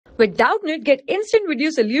With Doubtnut, get instant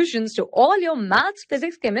video solutions to all your maths,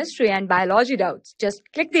 physics, chemistry, and biology doubts. Just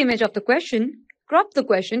click the image of the question, crop the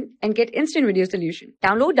question, and get instant video solution.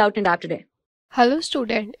 Download Doubtnut app today. Hello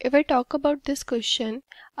student, if I talk about this question,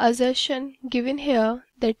 assertion given here,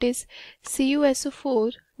 that is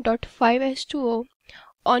CuSO4.5H2O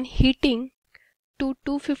on heating to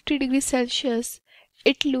 250 degrees Celsius,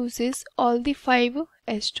 it loses all the 5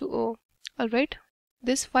 H2O. Alright,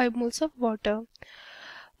 this 5 moles of water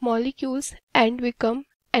molecules and become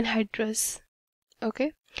anhydrous.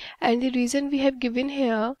 Okay, and the reason we have given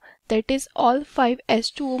here, that is all 5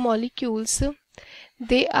 H2O molecules,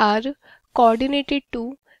 they are coordinated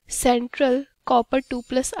to central copper 2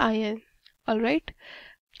 plus ion. Alright,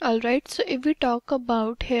 so if we talk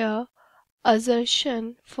about here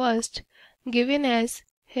assertion first, given as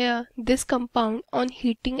here this compound on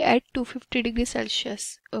heating at 250 degrees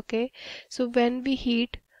Celsius. Okay, so when we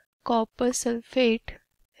heat copper sulfate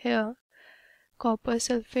here, copper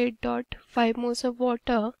sulfate dot 5 moles of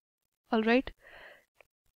water, alright,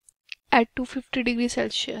 at 250 degrees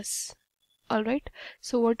Celsius. Alright,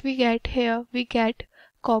 so what we get here, we get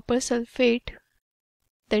copper sulfate,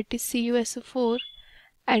 that is CuSO4,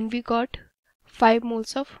 and we got 5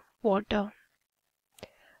 moles of water.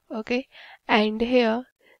 Okay, and here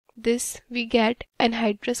this we get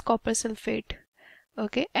anhydrous copper sulfate.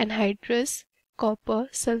 Okay, anhydrous copper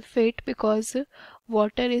sulfate, because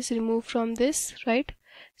water is removed from this, right?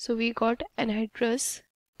 So we got anhydrous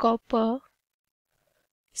copper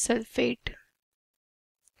sulfate.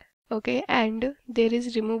 Okay, and there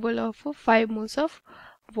is removal of 5 moles of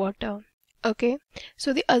water. Okay,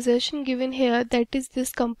 so the assertion given here, that is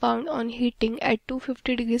this compound on heating at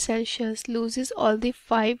 250 degrees Celsius loses all the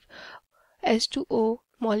 5 H2O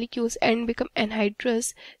molecules and become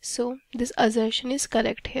anhydrous. So this assertion is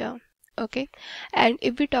correct here. Okay, and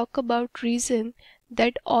if we talk about reason,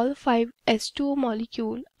 that all 5 H2O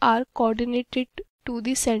molecule are coordinated to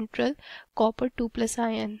the central copper 2 plus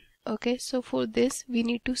ion. Okay, so for this we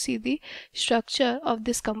need to see the structure of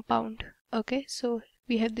this compound. Okay, so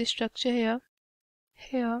we have this structure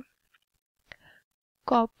here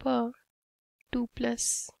copper 2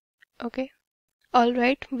 plus. Okay,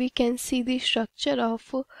 alright, we can see the structure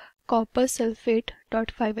of copper sulfate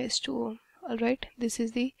dot 5H2O. Alright, this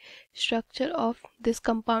is the structure of this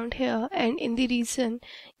compound here, and in the reason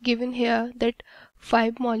given here, that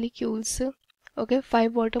 5 molecules, okay,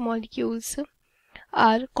 5 water molecules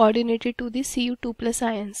are coordinated to the Cu2 plus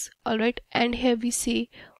ions. Alright, and here we see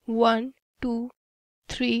 1, 2,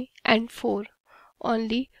 3 and 4.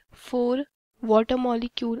 Only 4 water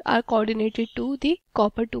molecule are coordinated to the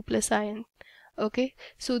copper 2 plus ion. Okay,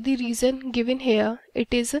 so the reason given here,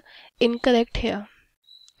 it is incorrect here.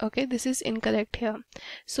 Okay, this is incorrect here.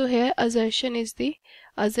 So here assertion is the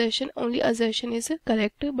assertion, only assertion is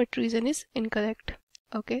correct, but reason is incorrect.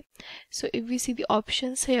 Okay, so if we see the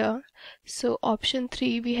options here, so option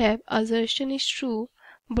 3 we have assertion is true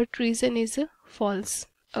but reason is false.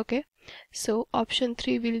 Okay, so option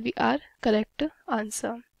 3 will be our correct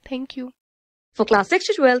answer. Thank you. For class 6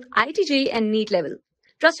 to 12, IIT JEE and NEET level.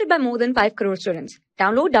 Trusted by more than 5 crore students.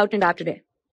 Download Doubtnut app today.